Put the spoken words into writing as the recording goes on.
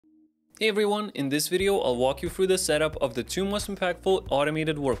Hey everyone, in this video I'll walk you through the setup of the 2 most impactful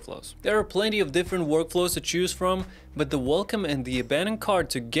automated workflows. There are plenty of different workflows to choose from, but the welcome and the abandon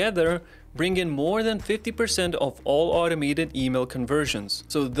cart together bring in more than 50% of all automated email conversions.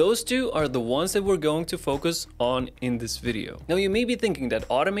 So those two are the ones that we're going to focus on in this video. Now you may be thinking that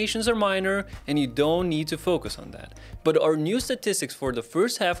automations are minor and you don't need to focus on that. But our new statistics for the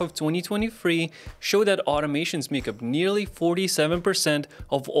first half of 2023 show that automations make up nearly 47%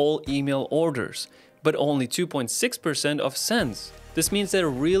 of all email orders, but only 2.6% of sends. This means they're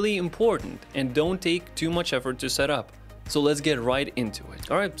really important and don't take too much effort to set up. So let's get right into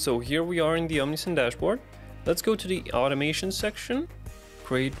it. All right, so here we are in the Omnisend dashboard. Let's go to the automation section,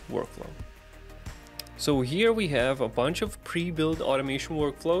 create workflow. So here we have a bunch of pre-built automation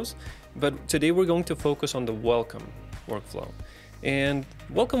workflows, but today we're going to focus on the welcome workflow. And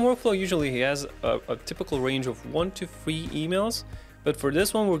welcome workflow usually has a typical range of 1 to 3 emails, but for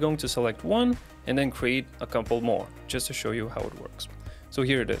this one, we're going to select one and then create a couple more just to show you how it works. So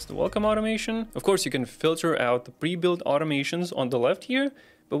here it is, the welcome automation. Of course, you can filter out the pre-built automations on the left here,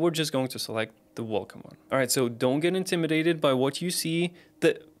 but we're just going to select the welcome one. All right, so don't get intimidated by what you see.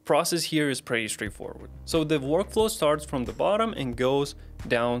 The process here is pretty straightforward. So the workflow starts from the bottom and goes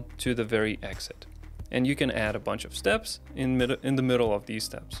down to the very exit. And you can add a bunch of steps in the middle of these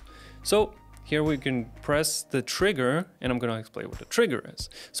steps. So here we can press the trigger, and I'm going to explain what a trigger is.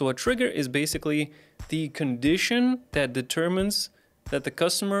 So a trigger is basically the condition that determines that the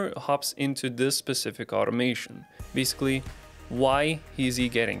customer hops into this specific automation. Basically, why is he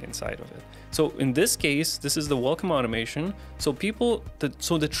getting inside of it? So in this case, this is the welcome automation. So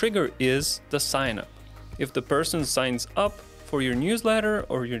the trigger is the sign up. If the person signs up for your newsletter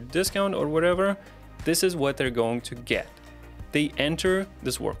or your discount or whatever, this is what they're going to get. They enter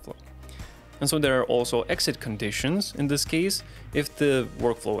this workflow. And so there are also exit conditions. In this case, if the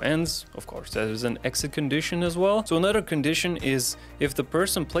workflow ends, of course, there is an exit condition as well. So another condition is if the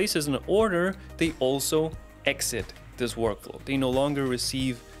person places an order, they also exit this workflow. They no longer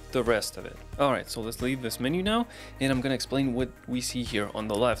receive the rest of it. All right, so let's leave this menu now, and I'm gonna explain what we see here on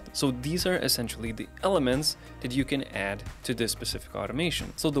the left. So these are essentially the elements that you can add to this specific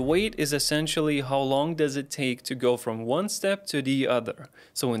automation. So the wait is essentially how long does it take to go from one step to the other.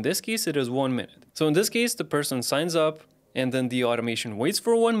 So in this case, it is 1 minute. So in this case, the person signs up and then the automation waits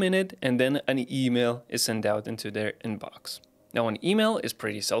for 1 minute and then an email is sent out into their inbox. Now an email is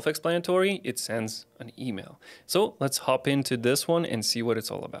pretty self-explanatory, it sends an email. So let's hop into this one and see what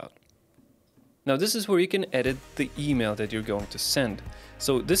it's all about. Now this is where you can edit the email that you're going to send.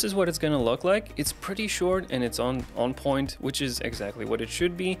 So this is what it's gonna look like. It's pretty short and it's on point, which is exactly what it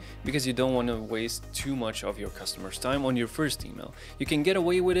should be because you don't wanna waste too much of your customer's time on your first email. You can get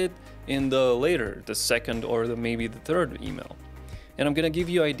away with it in the second or maybe the third email. And I'm gonna give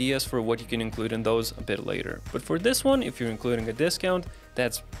you ideas for what you can include in those a bit later. But for this one, if you're including a discount,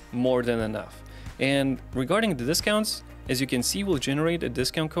 that's more than enough. And regarding the discounts, as you can see, we'll generate a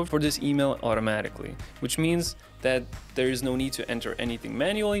discount code for this email automatically, which means that there is no need to enter anything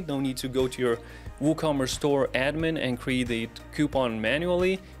manually, no need to go to your WooCommerce store admin and create a coupon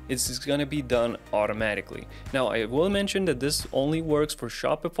manually. It's gonna be done automatically. Now, I will mention that this only works for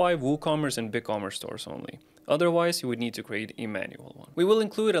Shopify, WooCommerce, and BigCommerce stores only. Otherwise, you would need to create a manual one. We will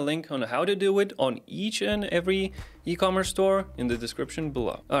include a link on how to do it on each and every e-commerce store in the description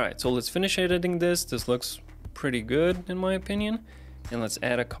below. All right, so let's finish editing this. This looks pretty good in my opinion. And let's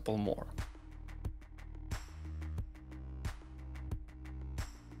add a couple more.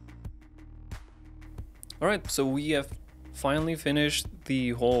 All right, so we have finally finished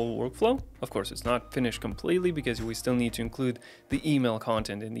the whole workflow. Of course, it's not finished completely because we still need to include the email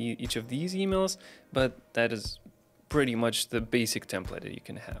content in each of these emails, but that is pretty much the basic template that you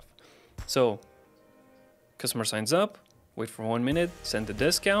can have. So customer signs up, wait for 1 minute, send the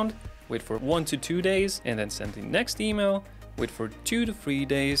discount, wait for 1 to 2 days, and then send the next email, wait for 2 to 3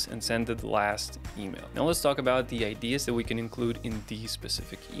 days, and send the last email. Now let's talk about the ideas that we can include in these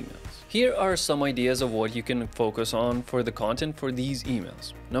specific emails. Here are some ideas of what you can focus on for the content for these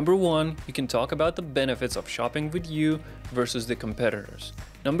emails. Number 1, you can talk about the benefits of shopping with you versus the competitors.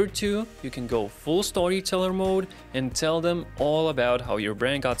 Number 2, you can go full storyteller mode and tell them all about how your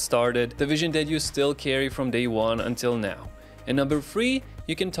brand got started, the vision that you still carry from day one until now. And number 3,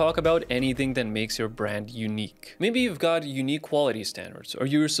 you can talk about anything that makes your brand unique. Maybe you've got unique quality standards, or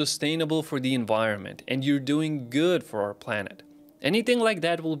you're sustainable for the environment, and you're doing good for our planet. Anything like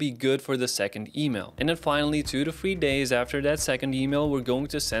that will be good for the second email. And then finally, 2 to 3 days after that second email, we're going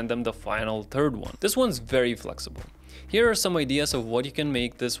to send them the final third one. This one's very flexible. Here are some ideas of what you can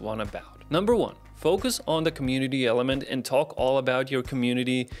make this one about. Number 1, focus on the community element and talk all about your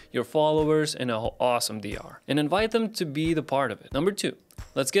community, your followers, and how awesome they are. And invite them to be the part of it. Number 2,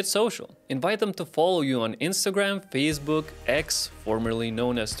 let's get social. Invite them to follow you on Instagram, Facebook, X, formerly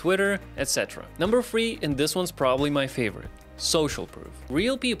known as Twitter, etc. Number 3, and this one's probably my favorite. Social proof.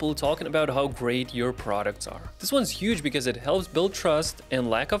 Real people talking about how great your products are. This one's huge because it helps build trust, and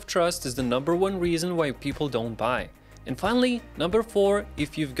lack of trust is the #1 reason why people don't buy. And finally, number 4,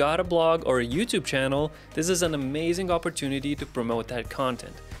 if you've got a blog or a YouTube channel, this is an amazing opportunity to promote that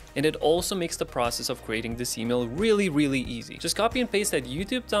content. And it also makes the process of creating this email really easy. Just copy and paste that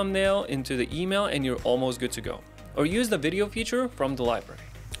YouTube thumbnail into the email and you're almost good to go. Or use the video feature from the library.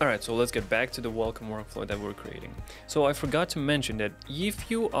 Alright, so let's get back to the welcome workflow that we're creating. So I forgot to mention that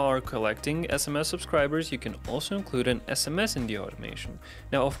if you are collecting SMS subscribers, you can also include an SMS in the automation.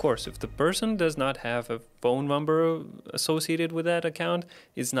 Now, of course, if the person does not have a phone number associated with that account,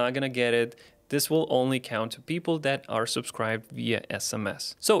 it's not gonna get it. This will only count to people that are subscribed via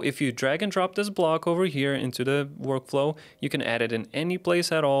SMS. So if you drag and drop this block over here into the workflow, you can add it in any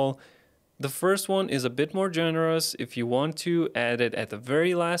place at all. The first one is a bit more generous. If you want to add it at the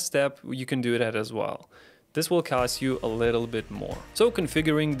very last step, you can do that as well. This will cost you a little bit more. So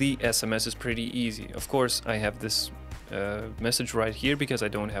configuring the SMS is pretty easy. Of course, I have this message right here because I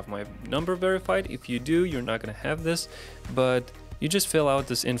don't have my number verified. If you do, you're not gonna have this, but you just fill out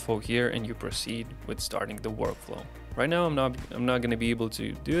this info here and you proceed with starting the workflow. Right now, I'm not gonna be able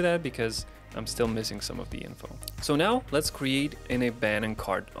to do that because I'm still missing some of the info. So now let's create an abandoned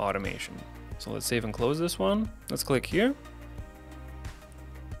cart automation. So let's save and close this one. Let's click here.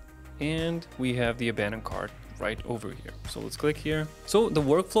 And we have the abandoned cart right over here. So let's click here. So the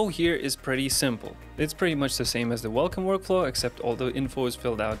workflow here is pretty simple. It's pretty much the same as the welcome workflow, except all the info is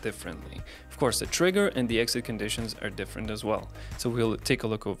filled out differently. Of course, the trigger and the exit conditions are different as well. So we'll take a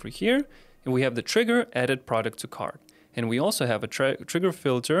look over here and we have the trigger added product to cart. And we also have a trigger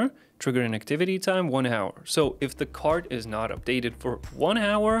filter, trigger inactivity time 1 hour. So if the cart is not updated for 1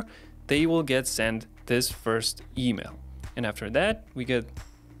 hour, they will get sent this first email. And after that, we get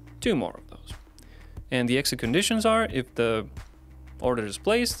 2 more of those. And the exit conditions are if the order is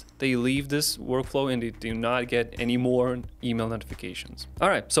placed, they leave this workflow and they do not get any more email notifications. All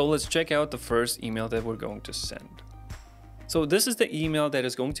right, so let's check out the first email that we're going to send. So this is the email that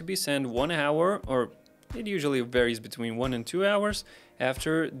is going to be sent 1 hour, or it usually varies between 1 and 2 hours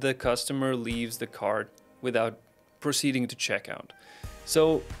after the customer leaves the cart without proceeding to checkout.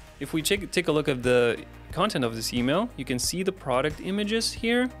 So if we take a look at the content of this email, you can see the product images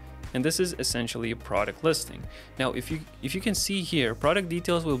here, and this is essentially a product listing. Now, if you can see here, product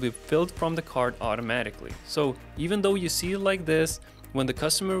details will be filled from the cart automatically. So even though you see it like this, when the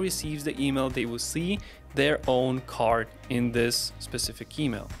customer receives the email, they will see their own cart in this specific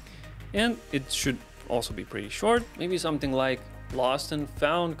email. And it should also be pretty short, maybe something like lost and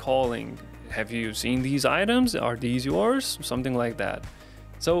found calling. Have you seen these items? Are these yours? Something like that.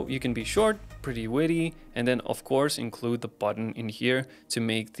 So you can be short, pretty witty, and then of course include the button in here to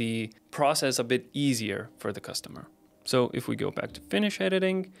make the process a bit easier for the customer. So if we go back to finish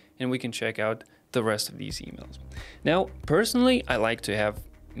editing, and we can check out the rest of these emails. Now, personally, I like to have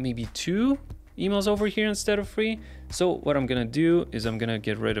maybe 2 emails over here instead of 3. So what I'm gonna do is I'm gonna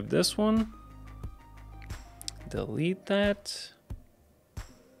get rid of this one, delete that,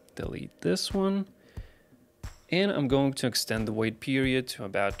 delete this one, and I'm going to extend the wait period to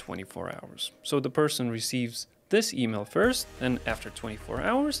about 24 hours. So the person receives this email first, and after 24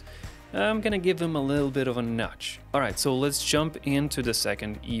 hours, I'm gonna give them a little bit of a nudge. All right, so let's jump into the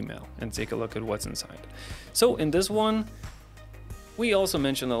second email and take a look at what's inside. So in this one, we also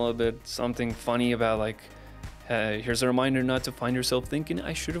mentioned a little bit something funny about like, here's a reminder not to find yourself thinking,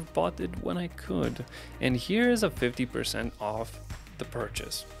 I should have bought it when I could. And here is a 50% off the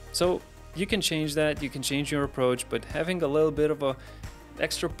purchase. So you can change that, you can change your approach, but having a little bit of a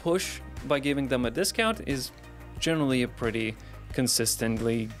extra push by giving them a discount is generally a pretty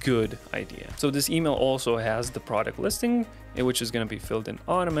consistently good idea. So this email also has the product listing, which is going to be filled in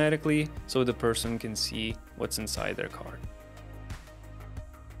automatically so the person can see what's inside their cart.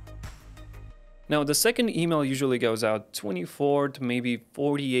 Now, the second email usually goes out 24 to maybe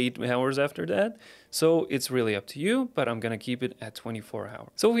 48 hours after that. So it's really up to you, but I'm gonna keep it at 24 hours.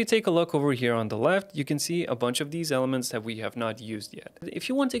 So if we take a look over here on the left, you can see a bunch of these elements that we have not used yet. If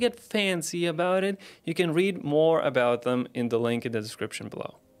you want to get fancy about it, you can read more about them in the link in the description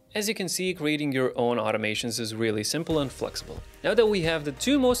below. As you can see, creating your own automations is really simple and flexible. Now that we have the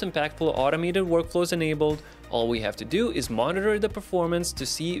 2 most impactful automated workflows enabled, All we have to do is monitor the performance to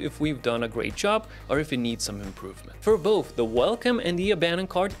see if we've done a great job or if it needs some improvement. For both the welcome and the abandoned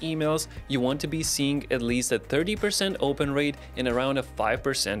cart emails, you want to be seeing at least a 30% open rate and around a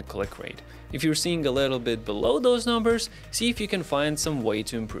 5% click rate. If you're seeing a little bit below those numbers, see if you can find some way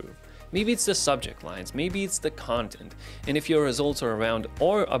to improve. Maybe it's the subject lines, maybe it's the content. And if your results are around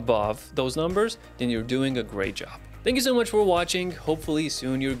or above those numbers, then you're doing a great job. Thank you so much for watching. Hopefully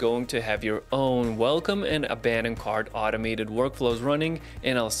soon you're going to have your own welcome and abandoned cart automated workflows running,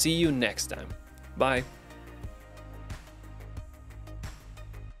 and I'll see you next time. Bye.